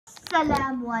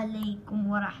Assalamualaikum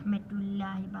wa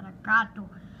rahmatullahi barakatuh.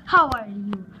 How are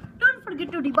you? Don't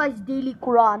forget to revise daily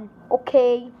Quran.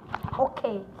 Okay.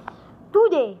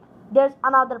 Today there's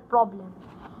another problem.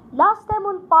 Last time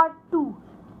on part 2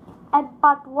 and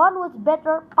part 1 was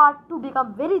better. Part 2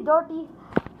 became very dirty.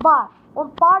 But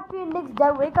on part 3 and next day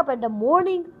I wake up in the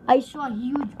morning, I saw a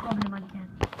huge problem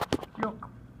again. Look.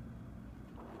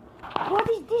 What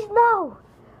is this now?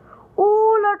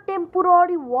 All are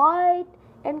temporary white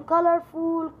and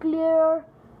colorful, clear.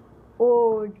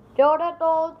 Oh, not at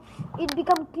all. It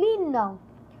become clean now.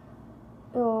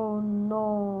 Oh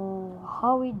no,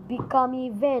 how it become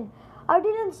even? I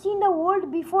didn't see in the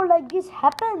world before like this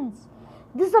happens.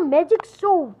 This is a magic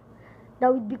soap.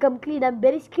 Now it become clean. I'm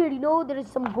very scared. There is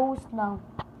some ghost now.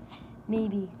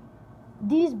 Maybe.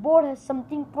 This board has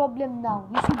something problem now.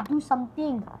 We should do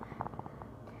something.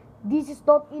 This is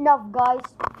not enough,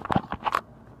 guys.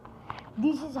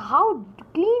 This is how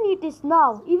clean it is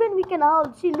now. Even we can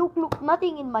all see, look,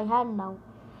 nothing in my hand now.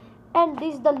 And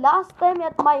this is the last time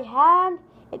at my hand,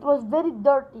 it was very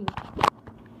dirty.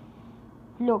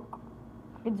 Look,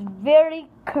 it's very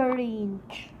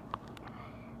cringe.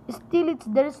 Still,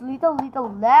 there is little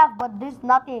left, but there's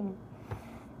nothing.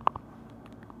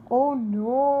 Oh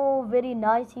no, very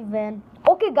nice event.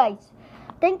 Okay guys,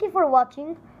 thank you for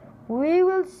watching. We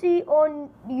will see on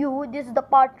you. This is the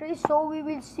part 3, so we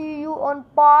will see you on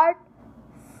part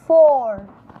 4.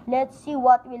 Let's see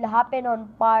what will happen on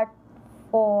part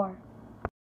 4.